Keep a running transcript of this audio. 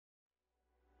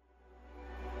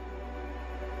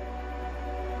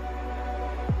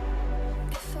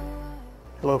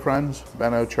Hello friends,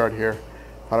 Ben Ochart here.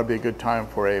 Thought it'd be a good time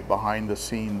for a behind the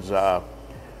scenes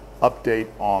update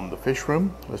on the fish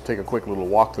room. Let's take a quick little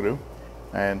walkthrough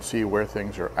and see where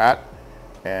things are at.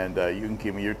 And you can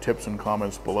give me your tips and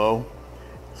comments below.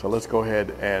 So let's go ahead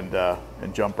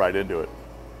and jump right into it.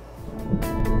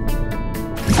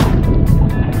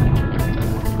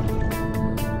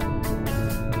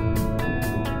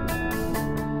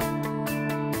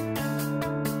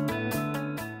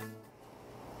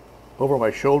 Over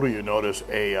my shoulder you notice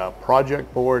a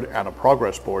project board and a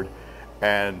progress board,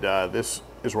 and this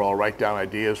is where I'll write down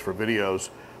ideas for videos,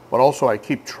 but also I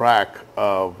keep track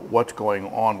of what's going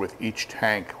on with each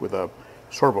tank with a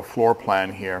sort of a floor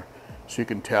plan here, so you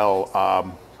can tell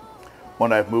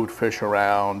when I've moved fish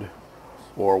around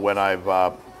or when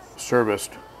I've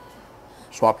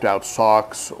swapped out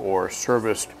socks or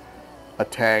serviced a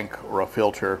tank or a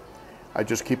filter. I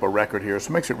just keep a record here, so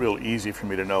it makes it real easy for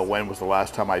me to know when was the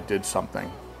last time I did something.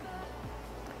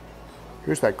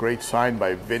 Here's that great sign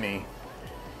by Vinny.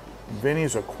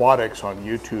 Vinny's Aquatics on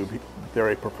YouTube. They're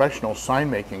a professional sign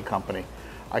making company.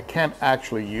 I can't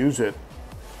actually use it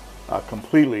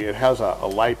completely. It has a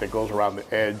light that goes around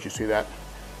the edge, you see that?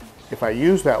 If I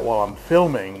use that while I'm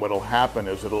filming, what'll happen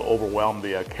is it'll overwhelm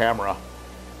the camera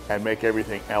and make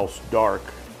everything else dark.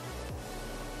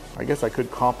 I guess I could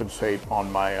compensate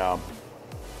on my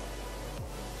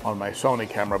Sony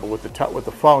camera, but with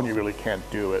the phone you really can't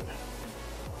do it.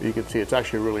 You can see it's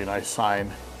actually a really nice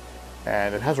sign,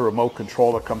 and it has a remote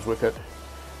control that comes with it.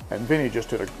 And Vinny just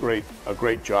did a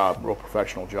great job, real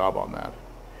professional job on that.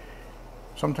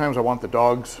 Sometimes I want the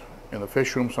dogs in the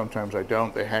fish room, sometimes I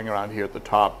don't. They hang around here at the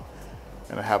top,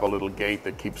 and I have a little gate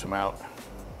that keeps them out.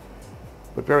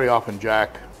 But very often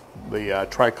Jack, the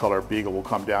tricolor beagle, will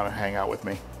come down and hang out with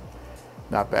me.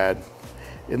 Not bad.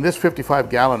 In this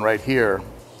 55-gallon right here,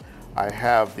 I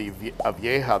have the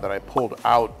vieja that I pulled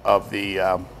out of the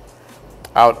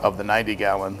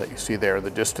 90-gallon that you see there in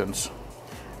the distance,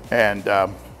 and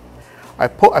I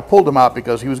pulled him out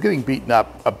because he was getting beaten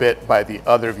up a bit by the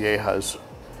other viejas,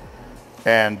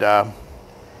 and I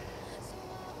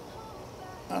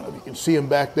don't know if you can see him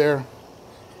back there.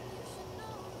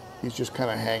 He's just kind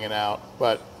of hanging out,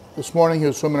 but this morning he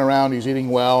was swimming around. He's eating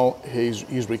well.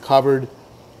 He's recovered.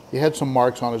 He had some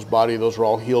marks on his body. Those are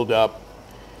all healed up.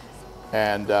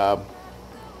 And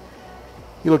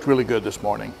he looked really good this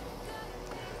morning.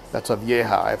 That's a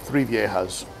vieja. I have 3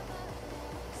 viejas.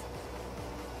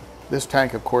 This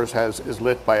tank, of course, is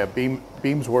lit by a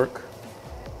beams work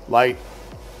light.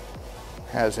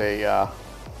 Has a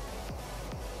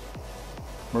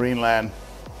Marineland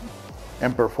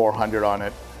Emperor 400 on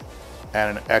it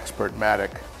and an Expert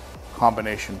Matic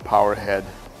combination power head,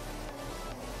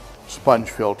 sponge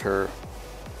filter,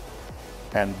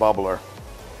 and bubbler.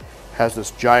 Has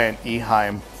this giant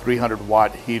Eheim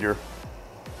 300-watt heater.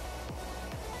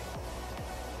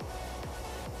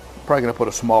 Probably going to put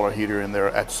a smaller heater in there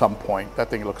at some point. That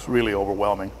thing looks really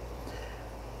overwhelming.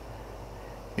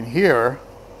 In here,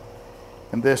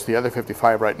 and this, the other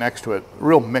 55 right next to it,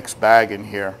 real mixed bag in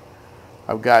here.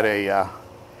 I've got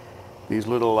these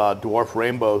little dwarf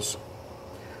rainbows.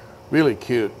 Really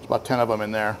cute. There's about 10 of them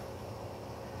in there.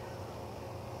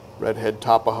 Redhead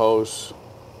Tapajos,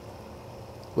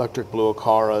 electric blue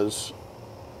Ocaras,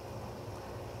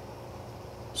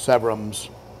 Severums,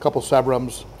 a couple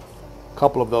Severums, a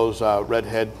couple of those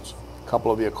redheads, a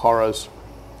couple of the Ocaras.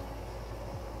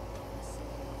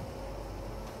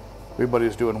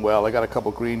 Everybody's doing well. I got a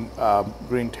couple green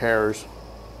tears.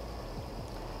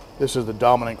 This is the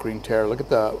dominant green tear. Look at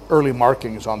the early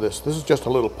markings on this. This is just a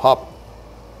little pup.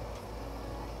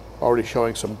 Already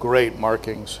showing some great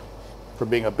markings for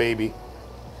being a baby.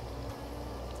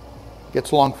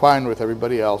 Gets along fine with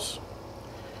everybody else.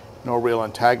 No real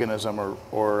antagonism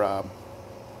or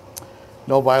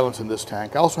no violence in this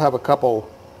tank. I also have a couple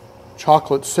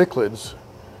chocolate cichlids,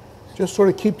 just sort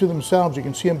of keep to themselves. You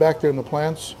can see them back there in the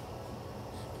plants.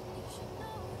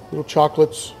 Little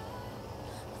chocolates.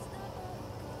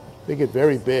 They get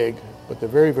very big, but they're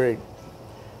very, very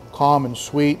calm and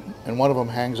sweet, and one of them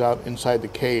hangs out inside the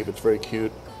cave. It's very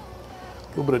cute. A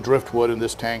little bit of driftwood in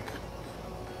this tank.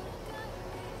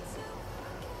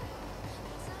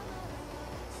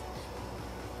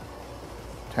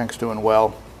 Tank's doing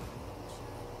well.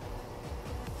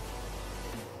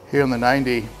 Here in the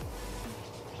 90,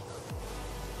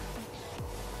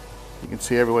 you can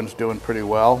see everyone's doing pretty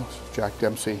well. This is Jack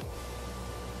Dempsey.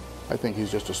 I think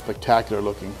he's just a spectacular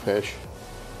looking fish.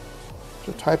 It's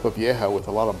a type of vieja with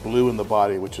a lot of blue in the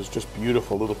body, which is just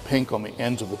beautiful. A little pink on the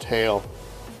ends of the tail,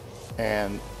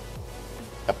 and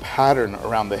a pattern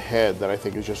around the head that I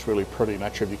think is just really pretty.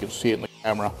 Not sure if you can see it in the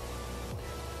camera.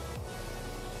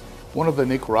 One of the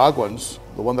Nicaraguans,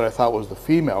 the one that I thought was the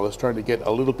female, is starting to get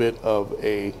a little bit of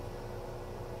a,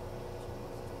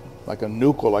 like a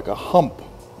nuchal, like a hump.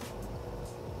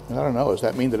 And I don't know, does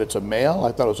that mean that it's a male?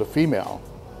 I thought it was a female.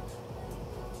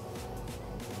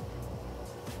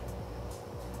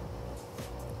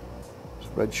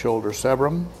 Red shoulder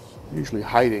sebrum, usually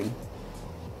hiding.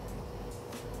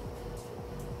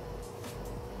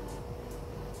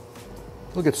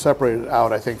 He'll get separated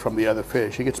out, I think, from the other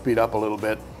fish. He gets beat up a little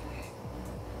bit.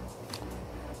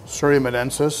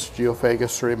 Suryaminensis,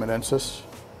 Geophagus suryaminensis.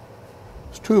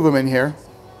 There's two of them in here.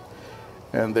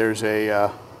 And there's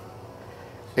a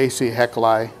AC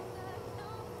hecli.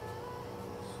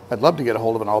 I'd love to get a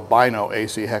hold of an albino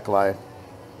AC hecli.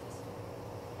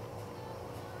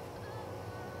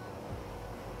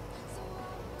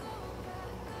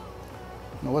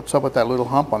 Now what's up with that little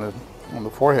hump on the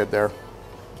forehead there?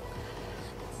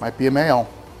 Might be a male.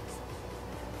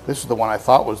 This is the one I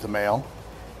thought was the male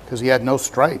because he had no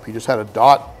stripe. He just had a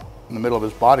dot in the middle of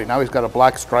his body. Now he's got a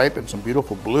black stripe and some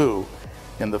beautiful blue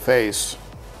in the face.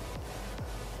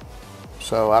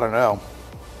 So I don't know.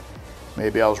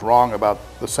 Maybe I was wrong about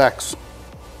the sex.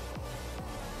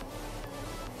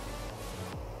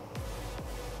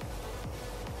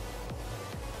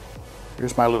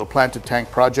 Here's my little planted tank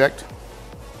project.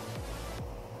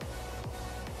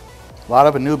 A lot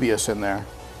of Anubias in there.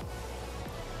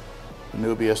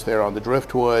 Anubias there on the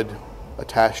driftwood,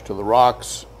 attached to the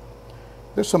rocks.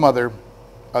 There's some other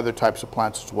types of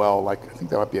plants as well, like I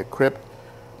think that might be a crypt.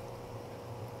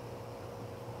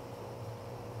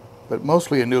 But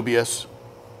mostly Anubias.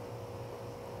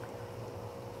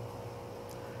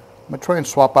 I'm gonna try and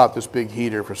swap out this big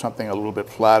heater for something a little bit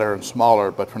flatter and smaller,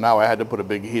 but for now I had to put a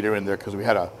big heater in there because we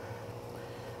had a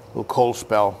little cold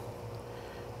spell.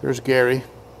 There's Gary.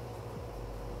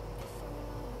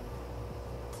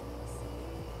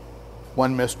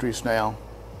 One mystery snail.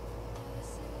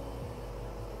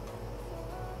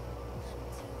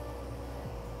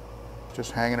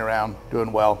 Just hanging around,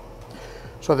 doing well.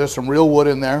 So there's some real wood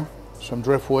in there, some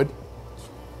driftwood.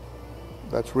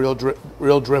 That's real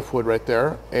driftwood right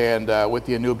there, and with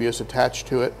the Anubias attached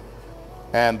to it.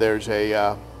 And there's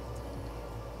a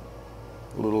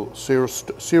little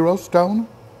cirro stone.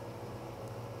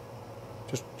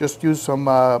 Just use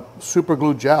some super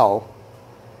glue gel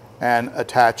and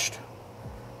attached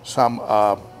some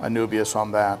Anubias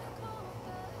on that.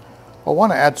 I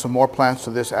want to add some more plants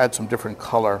to this, add some different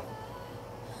color.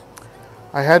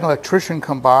 I had an electrician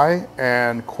come by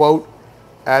and quote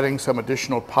adding some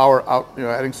additional power out,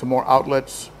 adding some more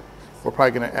outlets. We're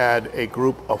probably going to add a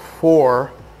group of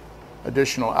 4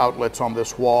 additional outlets on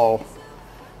this wall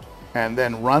and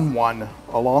then run one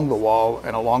along the wall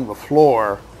and along the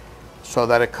floor so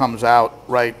that it comes out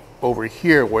right over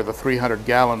here where the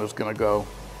 300-gallon is going to go.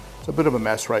 It's a bit of a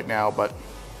mess right now, but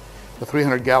the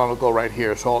 300-gallon will go right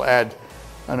here. So I'll add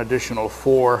an additional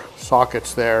 4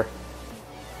 sockets there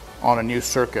on a new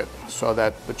circuit so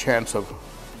that the chance of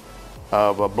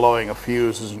blowing a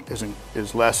fuse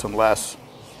is less and less.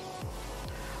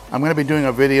 I'm going to be doing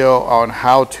a video on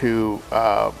how to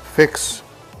fix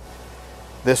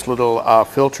this little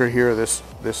filter here, this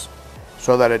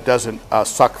so that it doesn't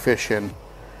suck fish in.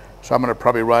 So I'm going to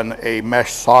probably run a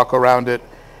mesh sock around it,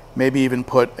 maybe even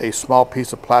put a small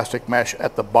piece of plastic mesh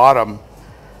at the bottom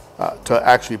to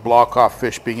actually block off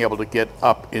fish being able to get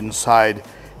up inside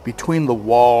between the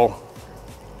wall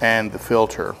and the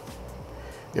filter.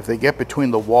 If they get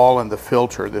between the wall and the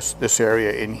filter, this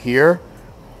area in here,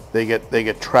 they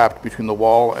get trapped between the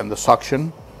wall and the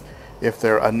suction. If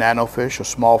they're a nano fish, a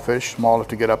small fish, small enough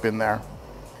to get up in there.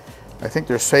 I think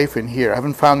they're safe in here. I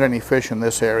haven't found any fish in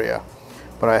this area,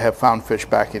 but I have found fish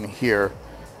back in here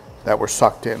that were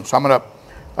sucked in. So I'm going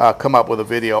to come up with a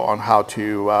video on how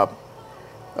to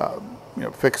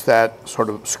fix that, sort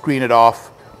of screen it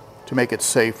off to make it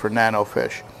safe for nano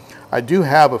fish. I do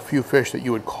have a few fish that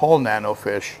you would call nano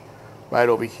fish right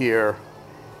over here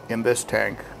in this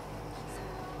tank.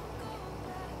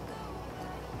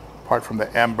 Apart from the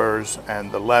embers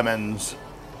and the lemons,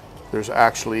 there's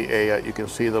actually a, you can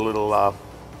see the little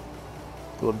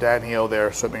danio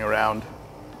there swimming around.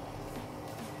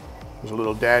 There's a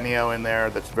little danio in there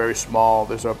that's very small.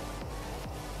 There's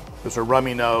a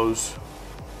rummy nose.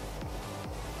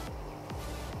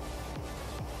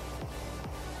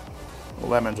 The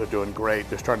lemons are doing great.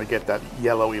 They're starting to get that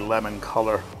yellowy lemon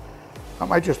color. I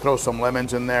might just throw some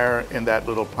lemons in there in that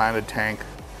little planted tank.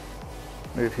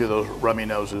 Maybe a few of those rummy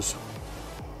noses.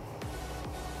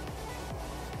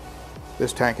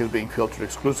 This tank is being filtered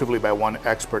exclusively by one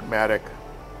expert Matic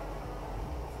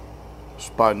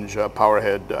sponge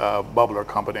powerhead bubbler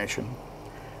combination.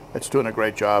 It's doing a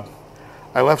great job.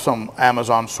 I left some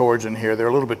Amazon swords in here. They're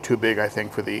a little bit too big, I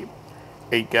think, for the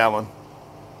 8-gallon.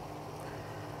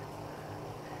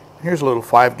 Here's a little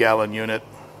 5-gallon unit.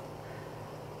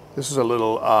 This is a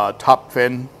little top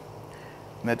fin,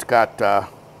 and it's got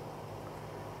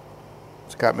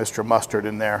Mr. Mustard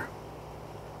in there.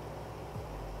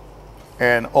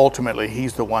 And ultimately,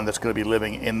 he's the one that's going to be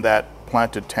living in that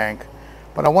planted tank.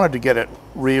 But I wanted to get it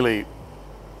really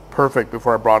perfect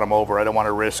before I brought him over. I don't want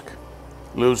to risk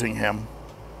losing him.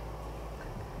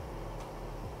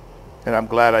 And I'm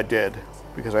glad I did,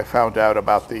 because I found out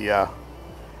about that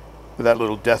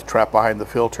little death trap behind the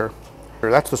filter.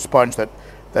 That's the sponge that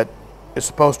is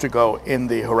supposed to go in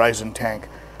the Horizon tank.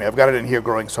 I've got it in here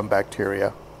growing some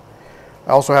bacteria. I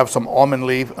also have some almond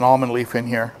leaf, an almond leaf in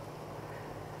here,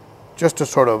 just to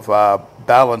sort of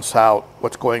balance out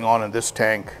what's going on in this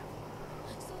tank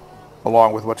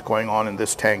along with what's going on in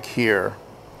this tank here.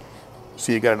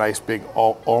 So you got a nice big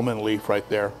almond leaf right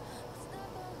there.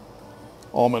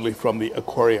 Almond leaf from the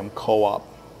aquarium co-op.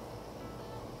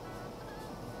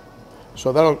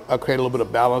 So that'll create a little bit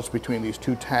of balance between these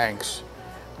two tanks,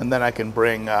 and then I can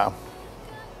bring over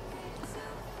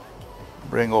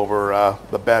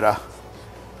the betta,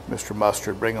 Mr.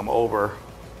 Mustard, bring him over.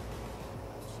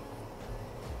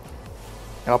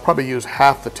 And I'll probably use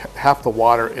half the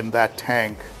water in that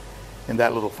tank, in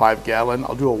that little 5-gallon.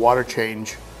 I'll do a water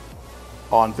change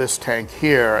on this tank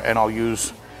here, and I'll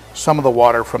use some of the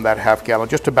water from that half-gallon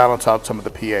just to balance out some of the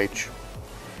pH.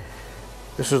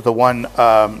 This is the one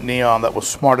neon that was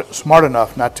smart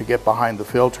enough not to get behind the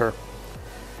filter.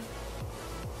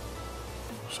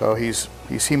 So he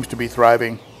seems to be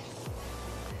thriving,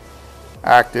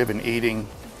 active and eating.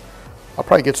 I'll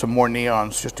probably get some more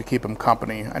neons just to keep him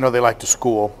company. I know they like to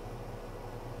school.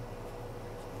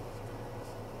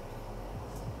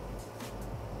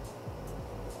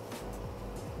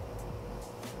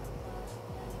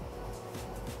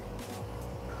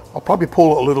 I'll probably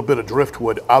pull a little bit of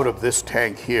driftwood out of this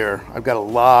tank here. I've got a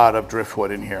lot of driftwood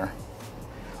in here.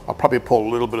 I'll probably pull a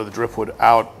little bit of the driftwood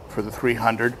out for the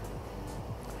 300.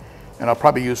 And I'll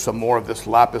probably use some more of this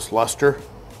lapis luster.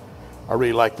 I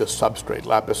really like this substrate,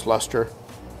 lapis luster.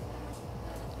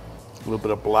 A little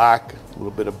bit of black, a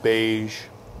little bit of beige,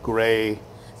 gray.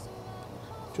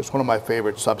 Just one of my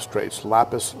favorite substrates,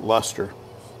 lapis luster.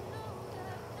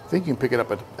 I think you can pick it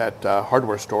up at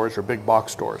hardware stores or big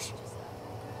box stores.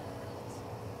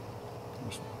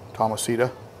 There's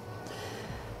Thomasita.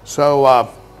 So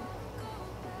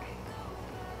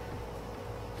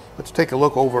let's take a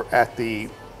look over at the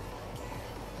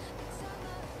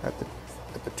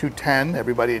 210.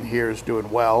 Everybody in here is doing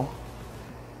well.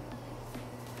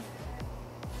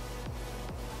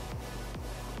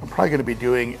 I'm probably going to be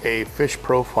doing a fish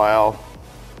profile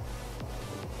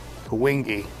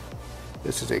Kawingi.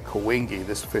 This is a Kawingi,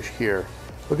 this fish here.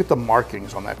 Look at the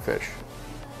markings on that fish.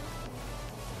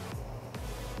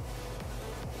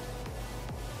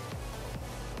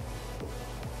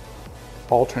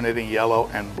 Alternating yellow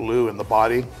and blue in the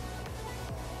body.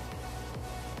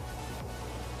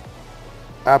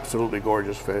 Absolutely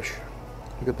gorgeous fish.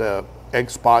 Look at the egg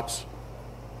spots.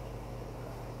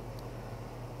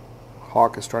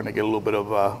 Hawk is starting to get a little bit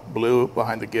of blue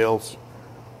behind the gills.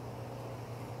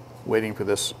 Waiting for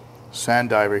this sand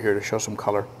diver here to show some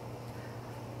color.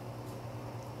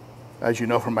 As you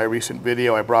know from my recent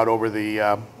video, I brought over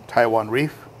the Taiwan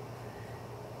reef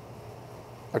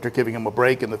after giving him a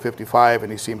break in the 55,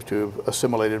 and he seems to have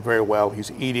assimilated very well.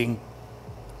 He's eating,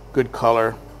 good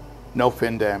color, no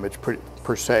fin damage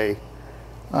per se.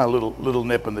 A little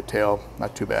nip in the tail,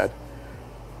 not too bad.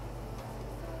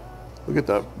 Look at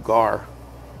the gar.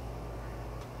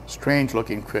 Strange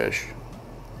looking fish.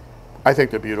 I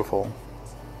think they're beautiful.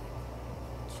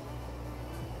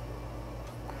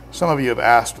 Some of you have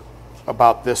asked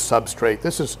about this substrate.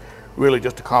 This is really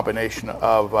just a combination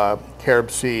of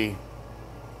Carib Sea,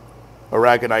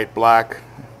 aragonite black,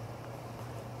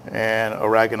 and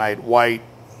aragonite white,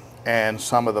 and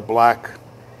some of the black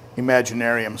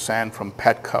Imaginarium sand from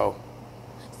Petco.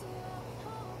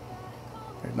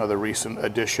 Another recent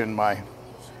addition, my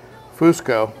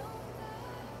Fusco.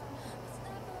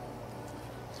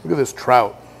 Look at this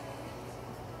trout.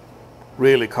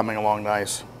 Really coming along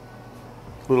nice. A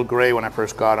little gray when I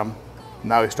first got him.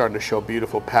 Now he's starting to show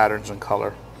beautiful patterns and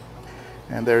color.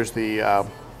 And there's the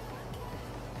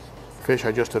fish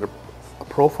I just did a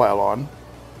profile on.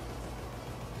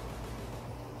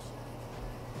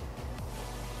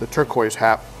 The turquoise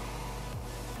hat.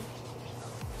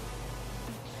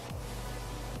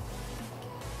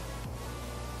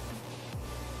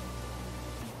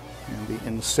 And the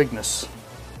Insignis.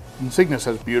 Insignis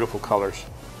has beautiful colors,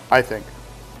 I think.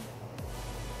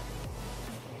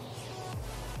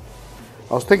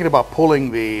 I was thinking about pulling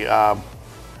the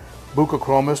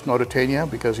Buccochromis noditania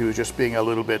because he was just being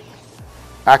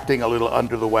acting a little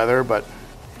under the weather, but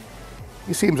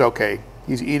he seems okay.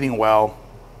 He's eating well,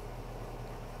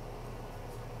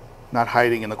 not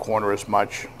hiding in the corner as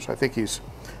much. So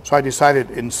so I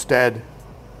decided instead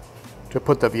to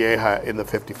put the Vieja in the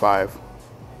 55.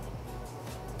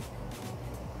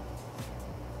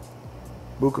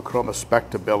 Buccochromis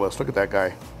spectabilis, look at that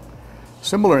guy.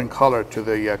 Similar in color to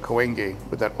the Coengi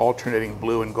with that alternating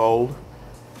blue and gold.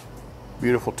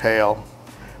 Beautiful tail.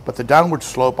 But the downward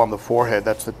slope on the forehead,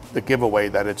 that's the giveaway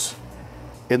that it's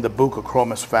in the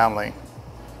Buccochromis family.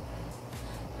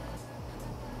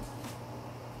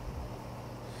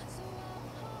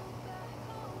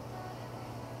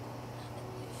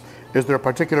 Is there a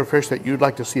particular fish that you'd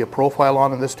like to see a profile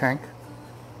on in this tank?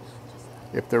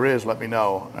 If there is, let me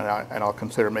know, and I'll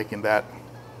consider making that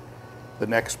the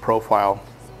next profile.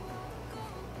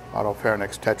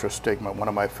 Autopharynx tetrastigma, one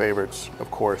of my favorites,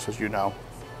 of course, as you know.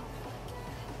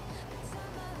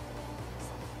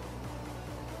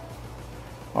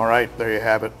 All right, there you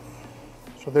have it.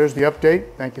 So there's the update.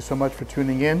 Thank you so much for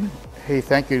tuning in. Hey,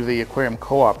 thank you to the Aquarium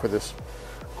Co-op for this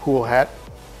cool hat.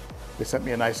 They sent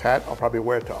me a nice hat. I'll probably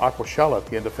wear it to Aquashella at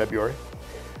the end of February.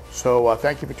 So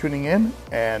thank you for tuning in,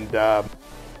 and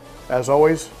as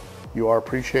always, you are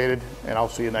appreciated, and I'll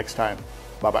see you next time.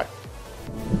 Bye-bye.